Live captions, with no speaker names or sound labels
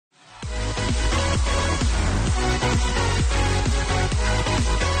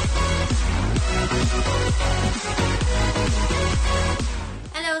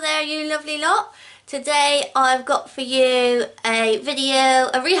lovely lot. Today I've got for you a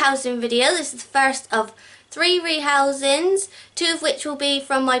rehousing video. This is the first of 3 rehousings, 2 of which will be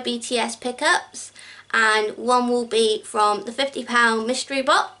from my BTS pickups and 1 will be from the £50 mystery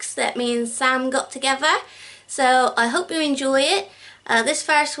box that me and Sam got together. So I hope you enjoy it. This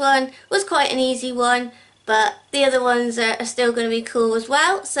first one was quite an easy one, but the other ones are still going to be cool as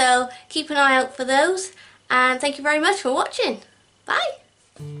well. So keep an eye out for those, and thank you very much for watching. Bye!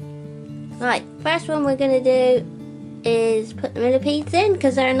 Right, first one we're going to do is put the millipedes in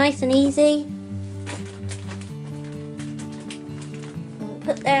because they're nice and easy.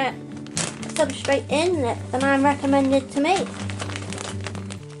 Put their substrate in that the man recommended to me.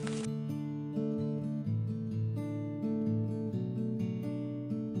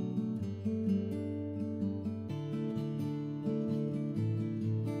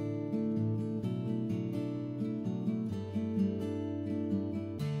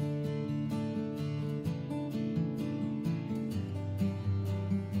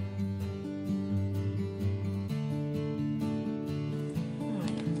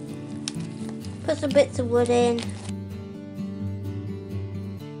 Put some bits of wood in.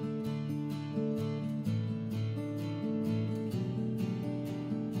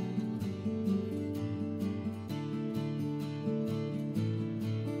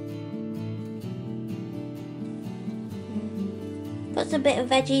 Put some bit of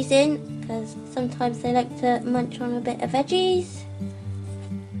veggies in, because sometimes they like to munch on a bit of veggies.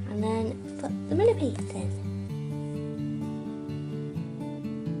 And then put the millipedes in.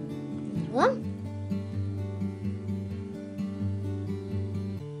 There's one.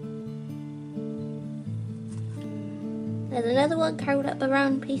 There's another one curled up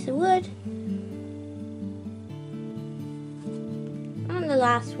around a piece of wood. And the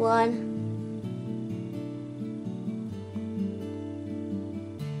last one.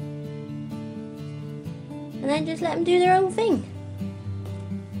 And then just let them do their own thing.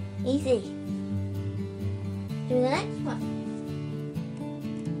 Easy. Do the next one.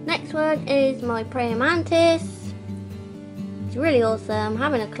 Next one is my praying mantis. It's really awesome.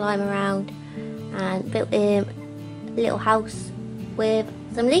 Having a climb around and built him little house with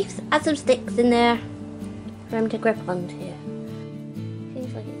some leaves and some sticks in there for him to grip onto.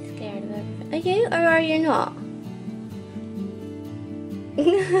 Seems like it's scared of everything. Are you or are you not?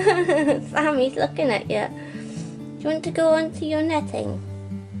 Sammy's looking at you. Do you want to go onto your netting?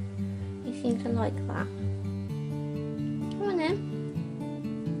 You seem to like that. Come on then.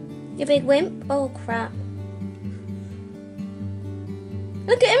 You big wimp. Oh crap.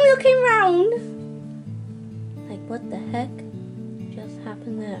 Look at him looking round. What the heck just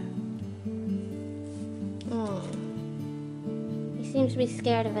happened there? Oh, he seems to be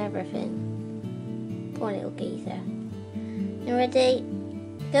scared of everything. Poor little geezer. You ready?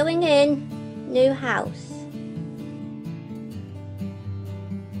 Going in. New house.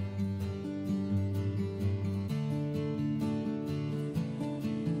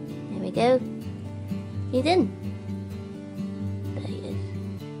 There we go. He's in.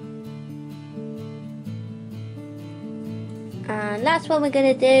 And last one we're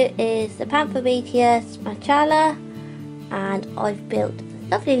going to do is the Panther BTS Machala, and I've built a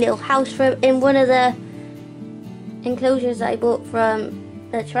lovely little house for him in one of the enclosures that I bought from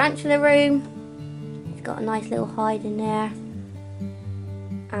the tarantula room. It's got a nice little hide in there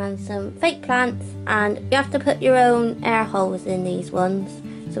and some fake plants, and you have to put your own air holes in these ones,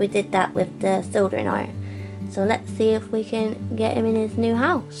 so we did that with the soldering iron. So let's see if we can get him in his new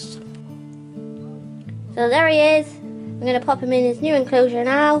house. So there he is. I'm going to pop him in his new enclosure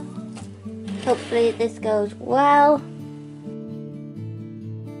now. Hopefully this goes well.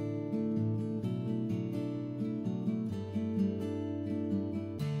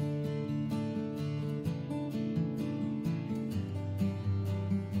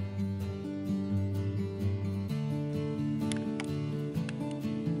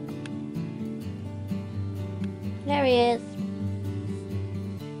 There he is.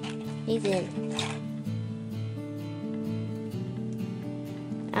 He's in.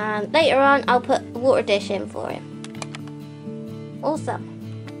 And later on I'll put a water dish in for him. Awesome.